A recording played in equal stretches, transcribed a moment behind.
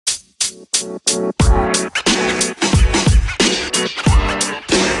Good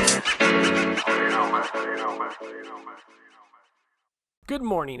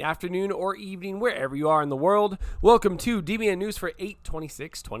morning, afternoon, or evening, wherever you are in the world. Welcome to DBN News for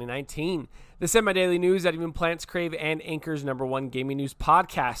 8/26/2019, the semi-daily news that even plants crave and Anchor's #1 gaming news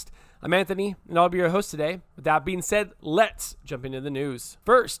podcast. I'm Anthony, and I'll be your host today. With that being said, let's jump into the news.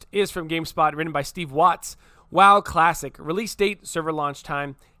 First is from GameSpot, written by Steve Watts. WoW Classic, release date, server launch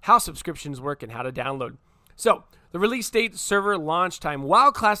time, how subscriptions work, and how to download. So, the release date, server launch time. WoW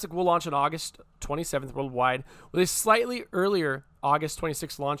Classic will launch on August 27th worldwide, with a slightly earlier August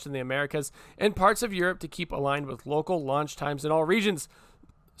 26th launch in the Americas and parts of Europe to keep aligned with local launch times in all regions.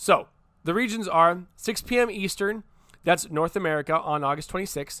 So, the regions are 6 p.m. Eastern, that's North America, on August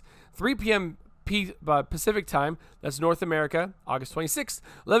 26th, 3 p.m. Pacific time, that's North America, August 26th,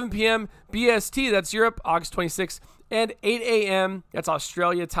 11 p.m. BST, that's Europe, August 26th, and 8 a.m., that's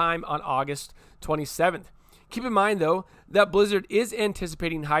Australia time, on August 27th. Keep in mind, though, that Blizzard is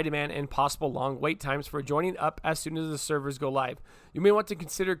anticipating high demand and possible long wait times for joining up as soon as the servers go live. You may want to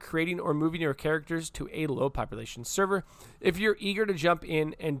consider creating or moving your characters to a low population server if you're eager to jump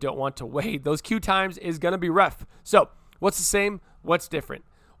in and don't want to wait. Those queue times is going to be rough. So, what's the same? What's different?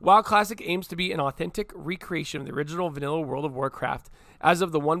 WoW Classic aims to be an authentic recreation of the original vanilla World of Warcraft as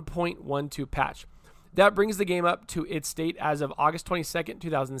of the 1.12 patch. That brings the game up to its state as of August 22nd,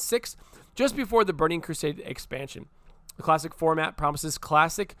 2006, just before the Burning Crusade expansion. The classic format promises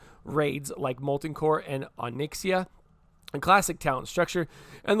classic raids like Molten Core and Onyxia, and classic talent structure,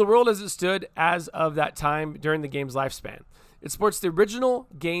 and the world as it stood as of that time during the game's lifespan. It sports the original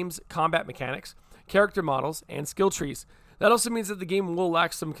game's combat mechanics, character models, and skill trees. That also means that the game will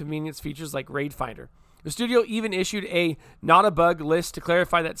lack some convenience features like Raid Finder. The studio even issued a not a bug list to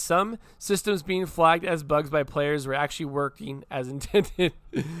clarify that some systems being flagged as bugs by players were actually working as intended.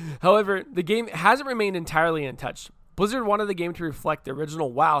 However, the game hasn't remained entirely untouched. Blizzard wanted the game to reflect the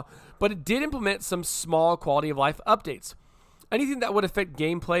original WoW, but it did implement some small quality of life updates. Anything that would affect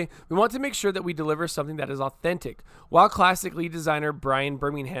gameplay, we want to make sure that we deliver something that is authentic. WoW Classic lead designer Brian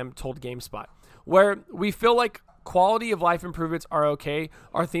Birmingham told GameSpot, where we feel like quality of life improvements are okay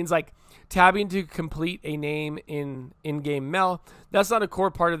are things like tabbing to complete a name in in-game mail. That's not a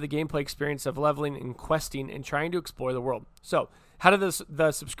core part of the gameplay experience of leveling and questing and trying to explore the world. So, how do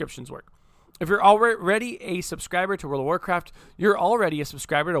the subscriptions work? If you're already a subscriber to World of Warcraft, you're already a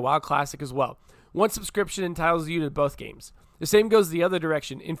subscriber to WoW Classic as well. One subscription entitles you to both games. The same goes the other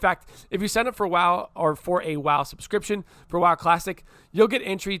direction. In fact, if you sign up for WoW or for a WoW subscription for WoW Classic, you'll get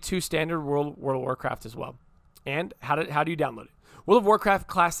entry to standard World of Warcraft as well. And how do you download it? World of Warcraft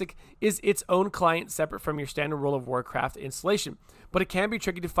Classic is its own client separate from your standard World of Warcraft installation, but it can be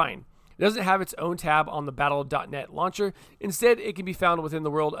tricky to find. It doesn't have its own tab on the Battle.net launcher. Instead, it can be found within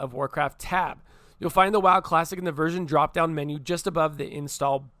the World of Warcraft tab. You'll find the WoW Classic in the version drop-down menu just above the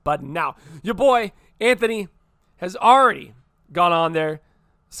install button. Now, your boy, Anthony, has already gone on there,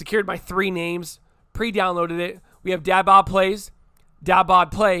 secured my 3 names, pre-downloaded it. We have Dadbod Plays, Dadbod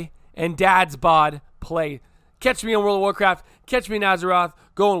Play, and Dad's Bod Play. Catch me on World of Warcraft. Catch me in Azeroth,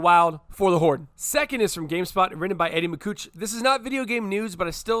 going wild for the Horde. Second is from GameSpot, written by Eddie McCouch. This is not video game news, but I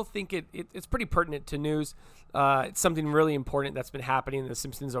still think it's pretty pertinent to news. It's something really important that's been happening in The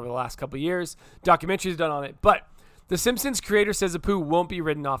Simpsons over the last couple of years. Documentaries done on it. But The Simpsons creator says Apu won't be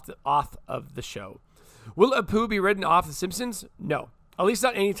written off of the show. Will Apu be written off The Simpsons? No. At least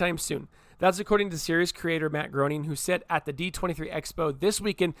not anytime soon. That's according to series creator Matt Groening, who said at the D23 Expo this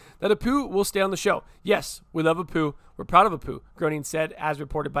weekend that Apu will stay on the show. Yes, we love Apu. We're proud of Apu, Groening said, as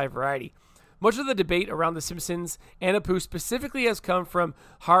reported by Variety. Much of the debate around The Simpsons and Apu specifically has come from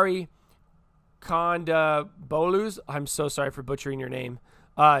Hari Kondabolu's, I'm so sorry for butchering your name,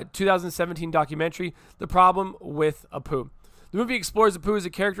 2017 documentary, The Problem with Apu. The movie explores Apu as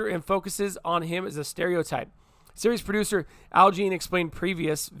a character and focuses on him as a stereotype. Series producer Al Jean explained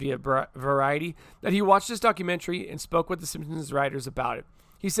via Variety that he watched this documentary and spoke with the Simpsons writers about it.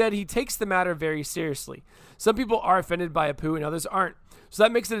 He said he takes the matter very seriously. Some people are offended by Apu and others aren't. So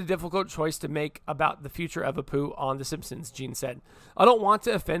that makes it a difficult choice to make about the future of Apu on The Simpsons, Jean said. I don't want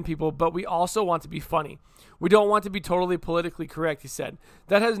to offend people, but we also want to be funny. We don't want to be totally politically correct, he said.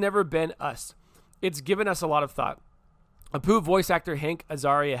 That has never been us. It's given us a lot of thought. Apu voice actor Hank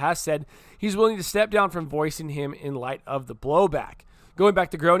Azaria has said he's willing to step down from voicing him in light of the blowback. Going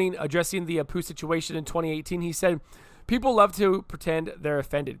back to Groening, addressing the Apu situation in 2018, he said, people love to pretend they're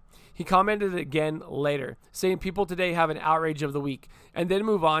offended. He commented again later, saying people today have an outrage of the week and then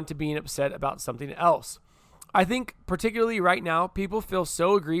move on to being upset about something else. I think, particularly right now, people feel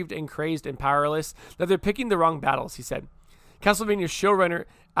so aggrieved and crazed and powerless that they're picking the wrong battles, he said. Castlevania showrunner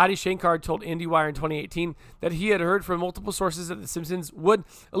Adi Shankar told IndieWire in 2018 that he had heard from multiple sources that The Simpsons would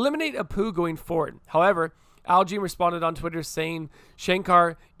eliminate Apu going forward. However, Al Jean responded on Twitter saying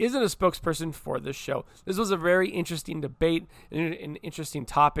Shankar isn't a spokesperson for this show. This was a very interesting debate and an interesting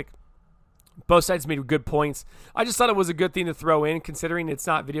topic. Both sides made good points. I just thought it was a good thing to throw in, considering it's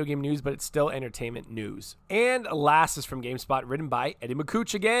not video game news, but it's still entertainment news. And last is from GameSpot, written by Eddie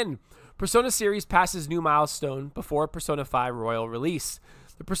McCouch again. Persona series passes new milestone before Persona 5 Royal release.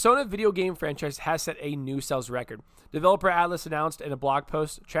 The Persona video game franchise has set a new sales record. Developer Atlas announced in a blog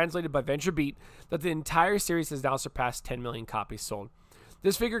post translated by VentureBeat that the entire series has now surpassed 10 million copies sold.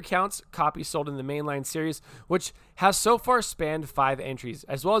 This figure counts copies sold in the mainline series, which has so far spanned 5 entries.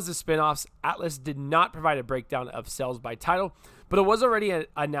 As well as the spin-offs, Atlas did not provide a breakdown of sales by title, but it was already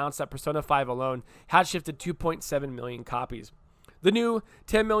announced that Persona 5 alone had shifted 2.7 million copies. The new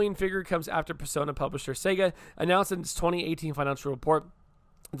 10 million figure comes after Persona publisher Sega announced in its 2018 financial report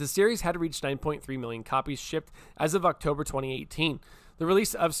that the series had reached 9.3 million copies shipped as of October 2018. The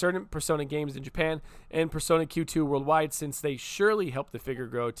release of certain Persona games in Japan and Persona Q2 worldwide, since they surely helped the figure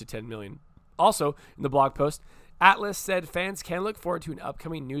grow to 10 million. Also, in the blog post, Atlas said fans can look forward to an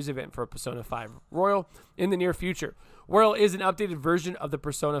upcoming news event for Persona 5 Royal in the near future. Royal is an updated version of the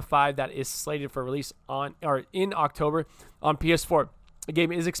Persona 5 that is slated for release in October on PS4. The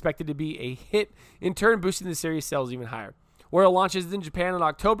game is expected to be a hit, in turn boosting the series sales even higher. Royal launches in Japan in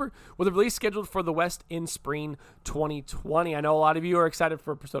October, with a release scheduled for the West in spring 2020. I know a lot of you are excited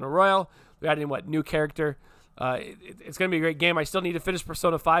for Persona Royal. We added in new character. It's going to be a great game. I still need to finish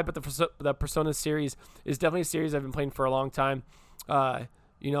Persona 5, but the Persona series is definitely a series I've been playing for a long time. What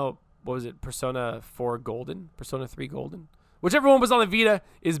was it? Persona 4 Golden? Persona 3 Golden? Whichever one was on the Vita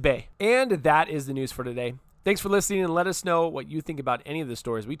is Bay. And that is the news for today. Thanks for listening, and let us know what you think about any of the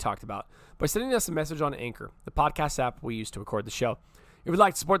stories we talked about by sending us a message on Anchor, the podcast app we use to record the show. If you'd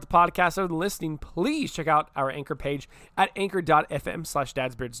like to support the podcast other than listening, please check out our Anchor page at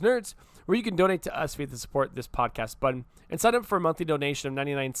anchor.fm/dadsbeardsnerds, where you can donate to us via the support this podcast button and sign up for a monthly donation of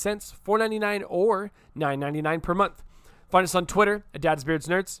 99 cents, $4.99, or $9.99 per month. Find us on Twitter at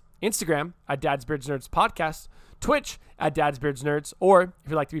dadsbeardsnerds, Instagram at dadsbeardsnerdspodcast, Twitch at dadsbeardsnerds, or if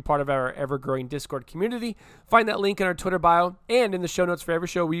you'd like to be part of our ever-growing Discord community, find that link in our Twitter bio and in the show notes for every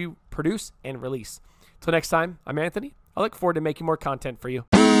show we produce and release. Till next time, I'm Anthony. I look forward to making more content for you.